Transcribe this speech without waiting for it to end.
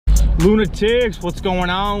Lunatics, what's going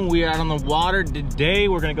on? We are out on the water today.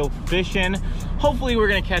 We're gonna go fishing. Hopefully we're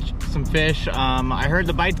gonna catch some fish. I heard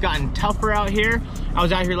the bite's gotten tougher out here. I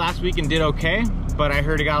was out here last week and did okay, but I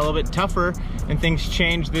heard it got a little bit tougher and things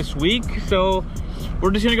changed this week. So we're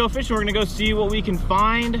just gonna go fishing. We're gonna go see what we can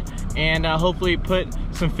find and hopefully put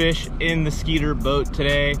some fish in the Skeeter boat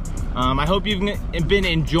today. I hope you've been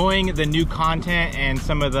enjoying the new content and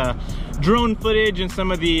some of the drone footage and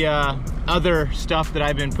some of the other stuff that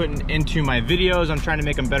I've been putting into my videos. I'm trying to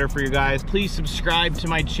make them better for you guys. Please subscribe to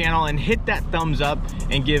my channel and hit that thumbs up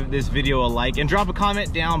and give this video a like and drop a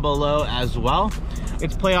comment down below as well.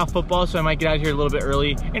 It's playoff football, so I might get out here a little bit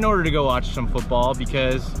early in order to go watch some football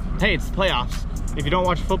because, hey, it's playoffs. If you don't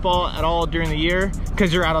watch football at all during the year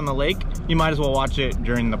because you're out on the lake, you might as well watch it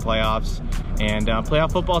during the playoffs. And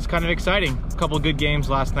playoff football is kind of exciting. A couple good games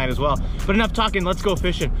last night as well. But enough talking, let's go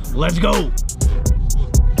fishing. Let's go!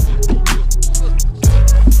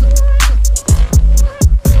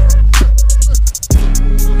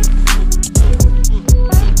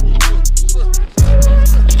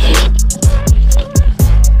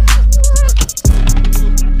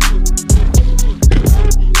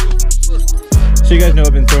 So you guys know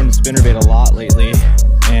I've been throwing the spinnerbait a lot lately,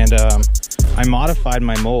 and I modified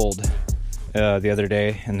my mold the other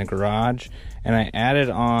day in the garage, and I added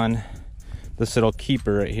on this little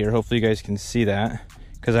keeper right here. Hopefully you guys can see that,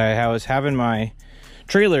 because I was having my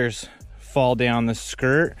trailers fall down the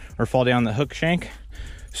skirt or fall down the hook shank.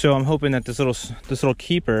 So I'm hoping that this little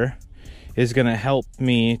keeper is going to help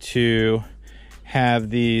me to have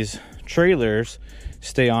these trailers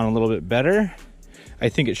stay on a little bit better. I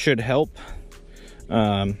think it should help.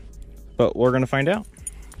 But we're gonna find out,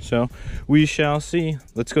 so we shall see.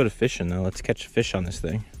 Let's go to fishing though. Let's catch a fish on this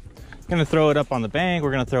thing. Gonna throw it up on the bank,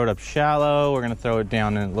 we're gonna throw it up shallow, we're gonna throw it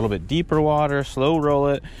down in a little bit deeper water, slow roll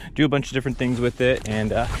it, do a bunch of different things with it,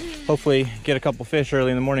 and hopefully get a couple fish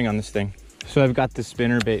early in the morning on this thing. So I've got the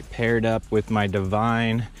spinnerbait paired up with my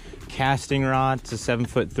Divine casting rod. It's a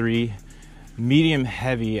 7'3" medium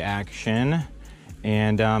heavy action.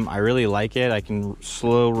 And I really like it. I can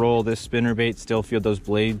slow roll this spinnerbait, still feel those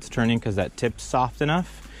blades turning because that tip's soft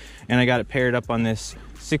enough. And I got it paired up on this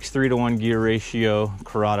 6:3 gear ratio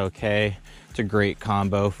Curado K. It's a great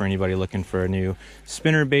combo for anybody looking for a new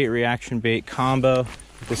spinnerbait reaction bait combo.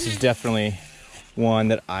 This is definitely one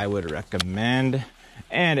that I would recommend.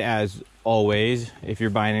 And as always, if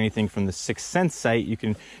you're buying anything from the 6th Sense site, you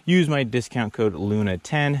can use my discount code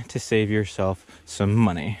LUNA10 to save yourself some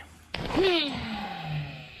money.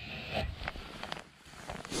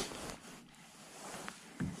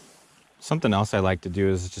 Something else I like to do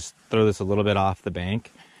is just throw this a little bit off the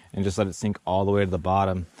bank and just let it sink all the way to the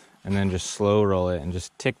bottom, and then just slow roll it and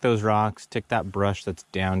just tick those rocks, tick that brush that's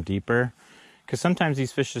down deeper. Because sometimes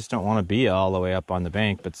these fish just don't want to be all the way up on the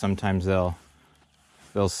bank, but sometimes they'll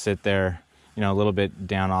sit there, you know, a little bit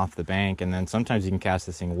down off the bank, and then sometimes you can cast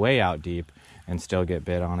this thing way out deep and still get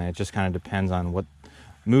bit on it. It just kind of depends on what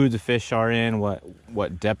mood the fish are in,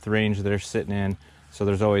 what depth range they're sitting in. So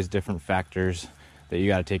there's always different factors that you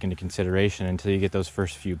got to take into consideration until you get those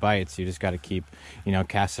first few bites. You just got to keep, you know,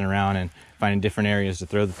 casting around and finding different areas to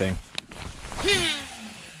throw the thing.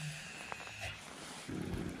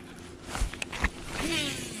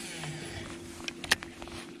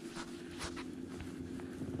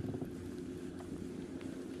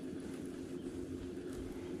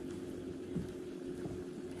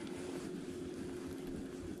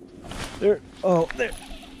 There, oh, there.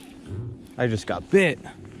 I just got bit.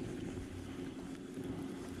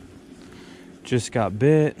 Just got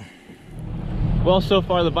bit. Well, so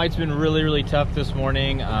far the bite's been really tough this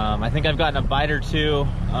morning. I think I've gotten a bite or two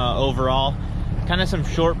overall. Kind of some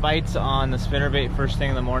short bites on the spinnerbait first thing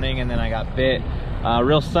in the morning, and then I got bit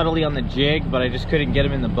real subtly on the jig, but I just couldn't get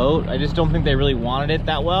them in the boat. I just don't think they really wanted it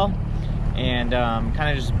that well, and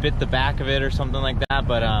kind of just bit the back of it or something like that.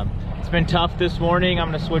 But it's been tough this morning. I'm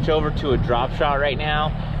gonna switch over to a drop shot right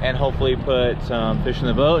now and hopefully put some fish in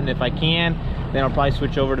the boat, and if I can, then I'll probably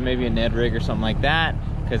switch over to maybe a Ned rig or something like that,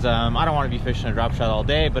 because I don't want to be fishing a drop shot all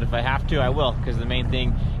day, but if I have to, I will, because the main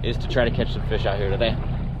thing is to try to catch some fish out here today.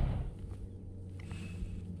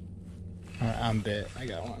 All right, I'm bit. I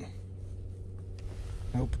got one.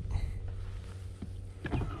 Nope.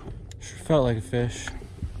 Sure felt like a fish.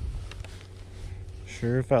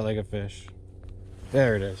 Sure felt like a fish.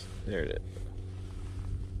 There it is. There it is.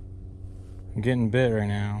 I'm getting bit right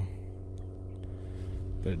now,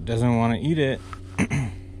 but it doesn't want to eat it.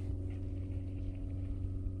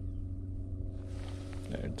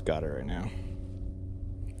 There, it's got it right now.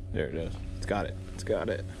 There it is. It's got it. It's got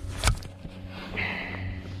it.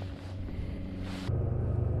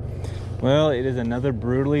 Well, it is another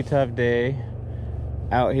brutally tough day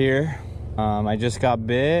out here. I just got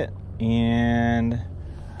bit and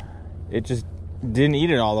it just didn't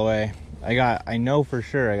eat it all the way. I know for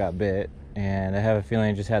sure I got bit, and I have a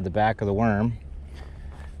feeling I just had the back of the worm,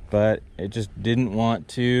 but it just didn't want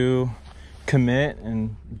to commit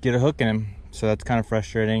and get a hook in him. So that's kind of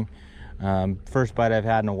frustrating. First bite I've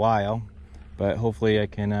had in a while, but hopefully I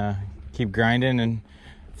can keep grinding and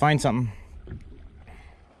find something.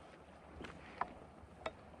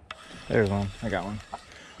 There's one. I got one.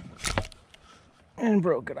 And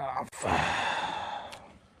broke it off.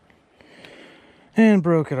 And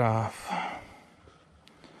broke it off.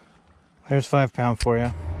 There's 5 pound for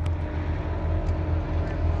you.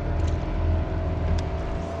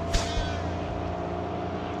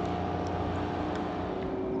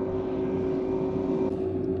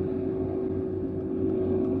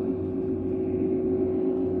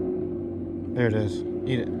 There it is.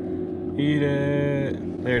 Eat it. Eat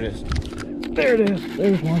it. There it is. There it is.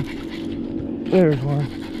 There's one. There's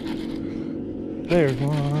one. There's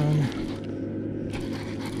one.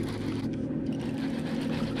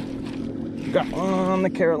 Got one on the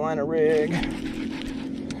Carolina rig.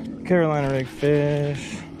 Carolina rig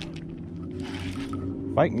fish.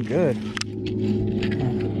 Fighting good.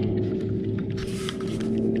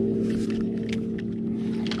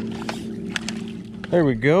 There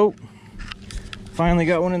we go. Finally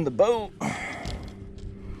got one in the boat.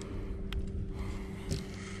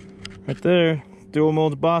 Right there. Dual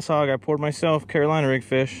mold boss hog I poured myself. Carolina rig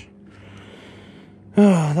fish.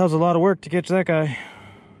 That was a lot of work to catch that guy.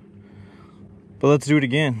 But let's do it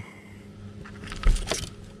again.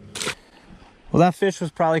 Well, that fish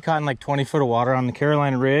was probably caught in like 20 foot of water on the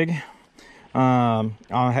Carolina rig. I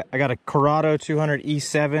got a Corrado 200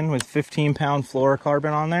 E7 with 15 pound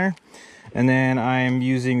fluorocarbon on there. And then I am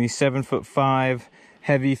using the 7'5"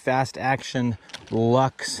 heavy fast action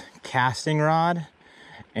Lux casting rod.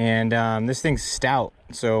 And this thing's stout.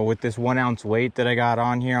 So with this 1 ounce weight that I got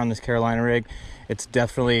on here on this Carolina rig, it's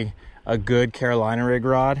definitely a good Carolina rig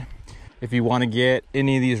rod. If you want to get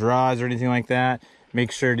any of these rods or anything like that,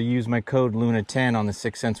 make sure to use my code Luna10 on the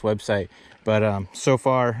 6th Sense website. But so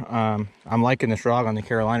far, I'm liking this rod on the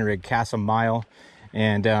Carolina rig. Casts a mile,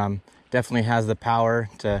 and definitely has the power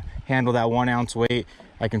to handle that 1 ounce weight.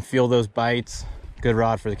 I can feel those bites. Good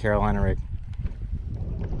rod for the Carolina rig.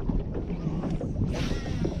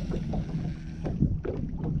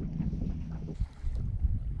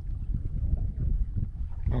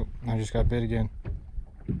 Oh, I just got bit again.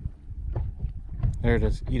 There it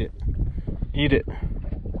is. Eat it. Eat it.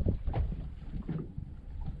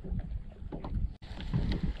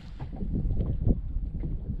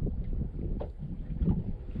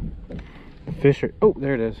 Fish are, oh,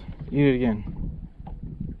 there it is. Eat it again.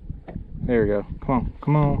 There we go. Come on.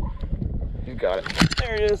 Come on. You got it.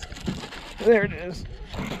 There it is. There it is.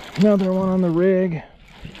 Another one on the rig.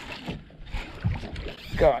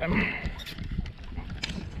 Got him.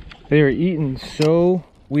 They are eating so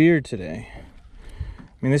weird today.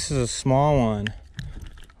 I mean, this is a small one,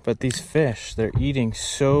 but these fish, they're eating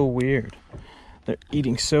so weird. They're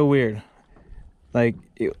eating so weird. Like,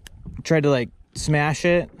 it tried to like smash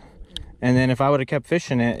it, and then if I would have kept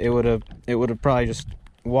fishing it, it would have probably just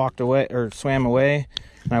walked away or swam away,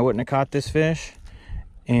 and I wouldn't have caught this fish.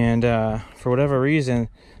 And for whatever reason,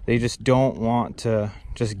 they just don't want to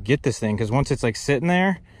just get this thing, because once it's like sitting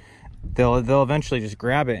there, they'll eventually just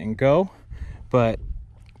grab it and go. But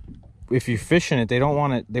if you're fishing it, they don't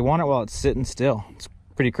want it. They want it while it's sitting still. It's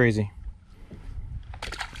pretty crazy.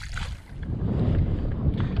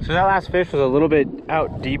 So that last fish was a little bit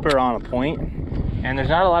out deeper on a point, and there's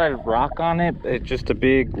not a lot of rock on it. It's just a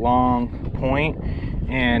big long point,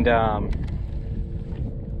 and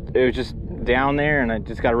it was just down there, and I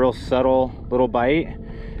just got a real subtle little bite,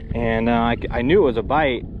 and I knew it was a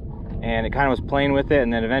bite, and it kind of was playing with it,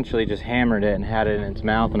 and then eventually just hammered it and had it in its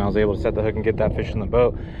mouth, and I was able to set the hook and get that fish in the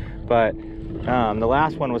boat. But the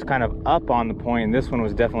last one was kind of up on the point, and this one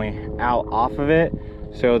was definitely out off of it.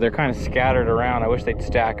 So they're kind of scattered around. I wish they'd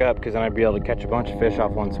stack up, because then I'd be able to catch a bunch of fish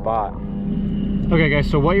off one spot. Okay guys,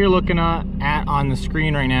 so what you're looking at on the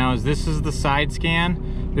screen right now is this is the side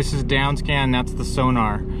scan, this is down scan, that's the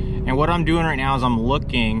sonar. And what I'm doing right now is I'm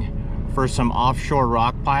looking for some offshore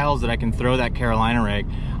rock piles that I can throw that Carolina rig.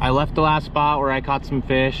 I left the last spot where I caught some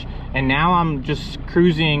fish, and now I'm just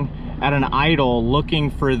cruising at an idle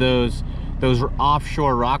looking for those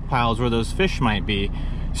offshore rock piles where those fish might be.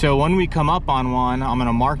 So when we come up on one, I'm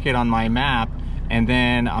gonna mark it on my map, and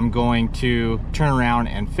then I'm going to turn around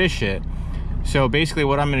and fish it. So basically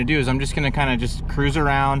what I'm gonna do is I'm just gonna kind of just cruise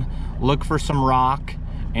around, look for some rock,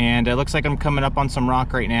 and it looks like I'm coming up on some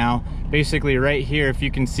rock right now. Basically right here, if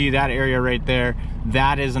you can see that area right there,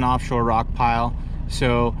 that is an offshore rock pile.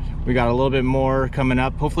 So we got a little bit more coming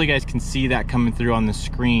up. Hopefully you guys can see that coming through on the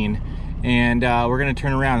screen. And we're gonna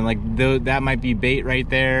turn around, like that might be bait right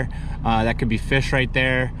there, that could be fish right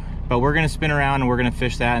there, but we're gonna spin around and we're gonna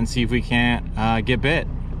fish that and see if we can't get bit.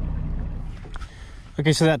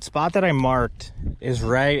 Okay, so that spot that I marked is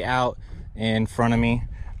right out in front of me.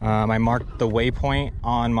 I marked the waypoint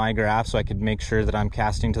on my graph so I could make sure that I'm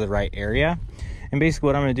casting to the right area. And basically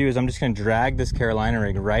what I'm gonna do is I'm just gonna drag this Carolina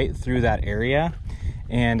rig right through that area.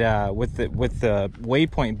 And with the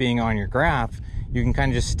waypoint being on your graph, you can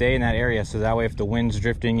kind of just stay in that area, so that way if the wind's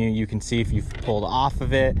drifting you, you can see if you've pulled off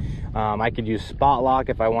of it. I could use spot lock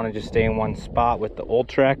if I want to just stay in one spot with the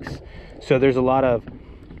Ultrex. So there's a lot of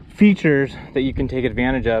features that you can take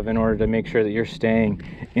advantage of in order to make sure that you're staying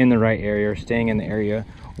in the right area, or staying in the area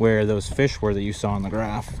where those fish were that you saw on the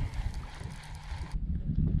graph.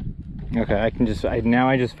 Okay, now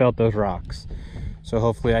I just felt those rocks. So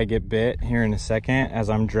hopefully I get bit here in a second as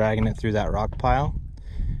I'm dragging it through that rock pile.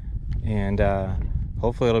 And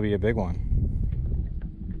hopefully it'll be a big one.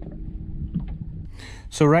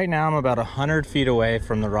 So right now I'm about 100 feet away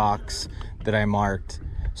from the rocks that I marked.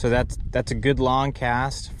 So that's a good long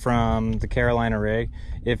cast from the Carolina rig.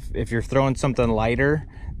 If you're throwing something lighter,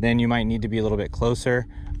 then you might need to be a little bit closer.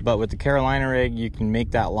 But with the Carolina rig, you can make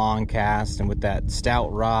that long cast, and with that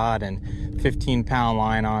stout rod and 15-pound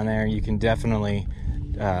line on there, you can definitely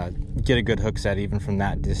get a good hook set even from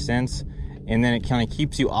that distance. And then it kind of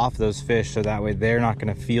keeps you off those fish, so that way they're not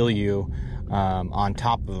going to feel you on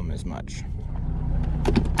top of them as much.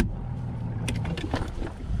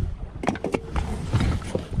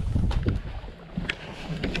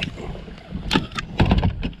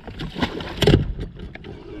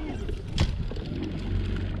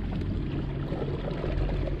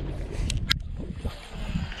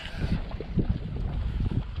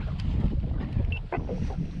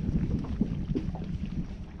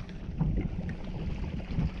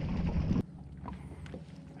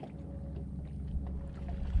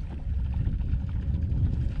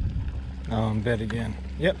 Oh, I'm bit again.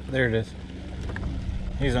 Yep, there it is.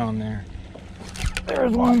 He's on there.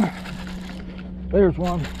 There's one. There's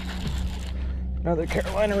one. Another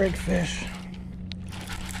Carolina rig fish.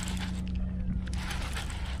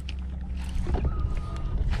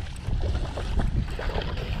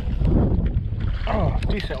 Oh,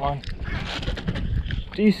 decent one.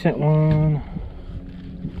 Decent one.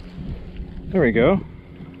 There we go.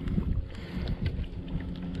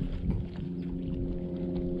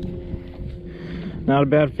 Not a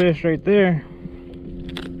bad fish right there.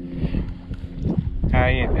 Ah,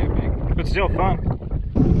 he ain't that big, but still fun.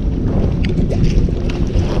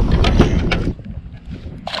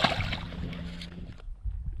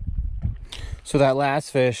 So that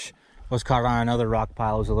last fish was caught on another rock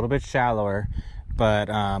pile. It was a little bit shallower, but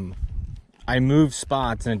I moved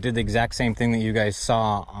spots and it did the exact same thing that you guys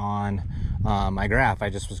saw on my graph. I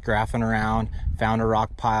just was graphing around, found a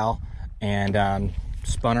rock pile, and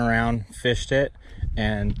spun around, fished it,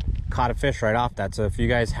 and caught a fish right off that. So if you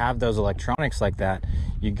guys have those electronics like that,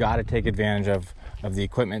 you got to take advantage of the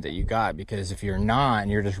equipment that you got, because if you're not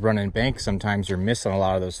and you're just running bank, sometimes you're missing a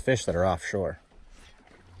lot of those fish that are offshore.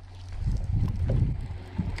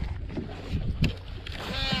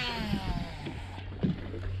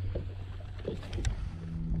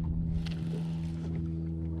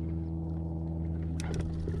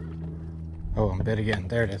 Oh, I'm bit again.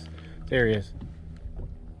 There it is. There he is.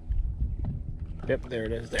 Yep, there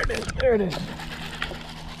it is. There it is. There it is.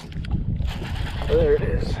 There it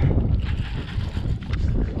is.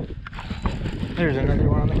 There's another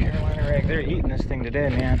one on the Carolina rig. They're eating this thing today,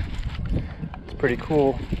 man. It's pretty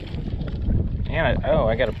cool. And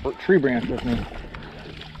I got a tree branch with me.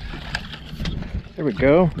 There we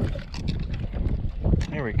go.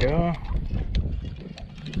 There we go.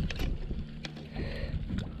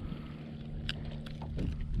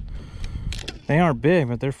 They aren't big,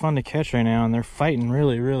 but they're fun to catch right now, and they're fighting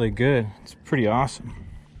really, really good. It's pretty awesome.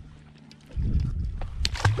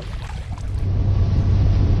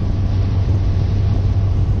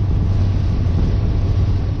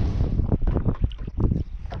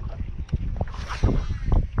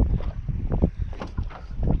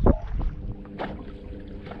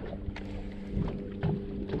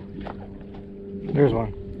 There's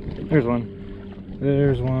one. There's one.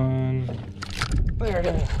 There's one. There it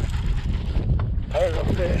is. There's a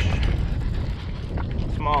fish.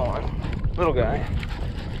 Small one. Little guy.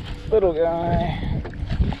 Little guy.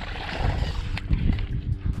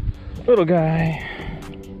 Little guy.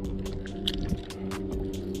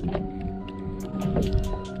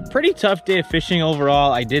 pretty tough day of fishing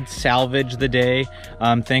overall. I did salvage the day.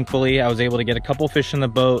 Thankfully, I was able to get a couple fish in the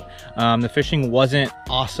boat. The fishing wasn't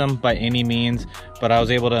awesome by any means, but I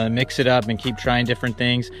was able to mix it up and keep trying different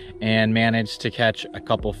things and managed to catch a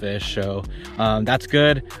couple fish. So that's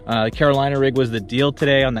good. Carolina rig was the deal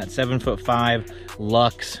today on that 7'5"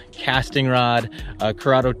 Lux casting rod,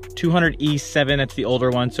 Curado 200E7. That's the older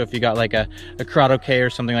one. So if you got like a Curado K or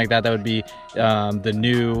something like that, that would be the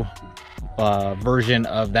new version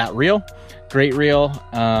of that reel. Great reel.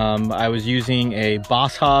 I was using a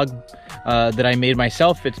Boss Hog that I made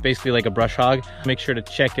myself. It's basically like a brush hog. Make sure to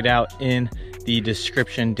check it out in the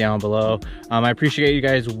description down below. I appreciate you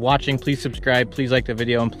guys watching. Please subscribe, please like the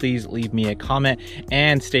video, and please leave me a comment,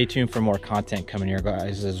 and stay tuned for more content coming your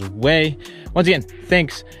guys' way. Once again,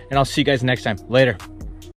 thanks, and I'll see you guys next time. Later.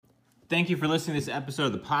 Thank you for listening to this episode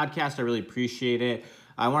of the podcast. I really appreciate it.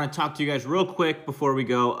 I want to talk to you guys real quick before we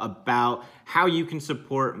go about how you can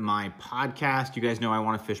support my podcast. You guys know I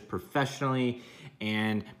want to fish professionally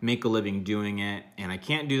and make a living doing it, and I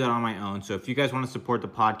can't do that on my own. So if you guys want to support the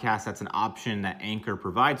podcast, that's an option that Anchor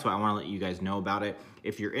provides, so I want to let you guys know about it.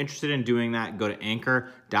 If you're interested in doing that, go to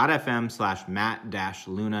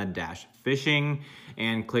anchor.fm/Matt-Luna-fishing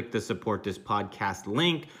and click the support this podcast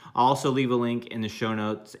link. I'll also leave a link in the show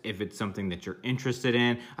notes if it's something that you're interested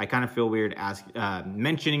in. I kind of feel weird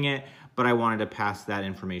mentioning it, but I wanted to pass that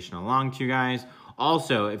information along to you guys.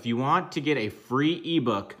 Also, if you want to get a free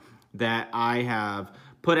ebook that I have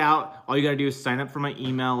put out, all you gotta do is sign up for my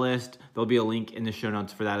email list. There'll be a link in the show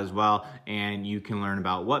notes for that as well, and you can learn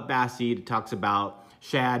about what bass eat. It talks about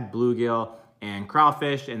shad, bluegill, and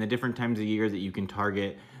crawfish, and the different times of year that you can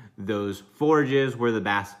target those forages where the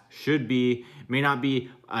bass should be. It may not be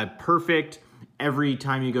a perfect every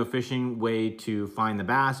time you go fishing way to find the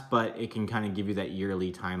bass, but it can kind of give you that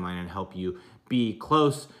yearly timeline and help you be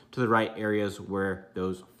close to the right areas where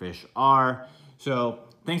those fish are. So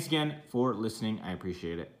thanks again for listening. I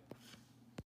appreciate it.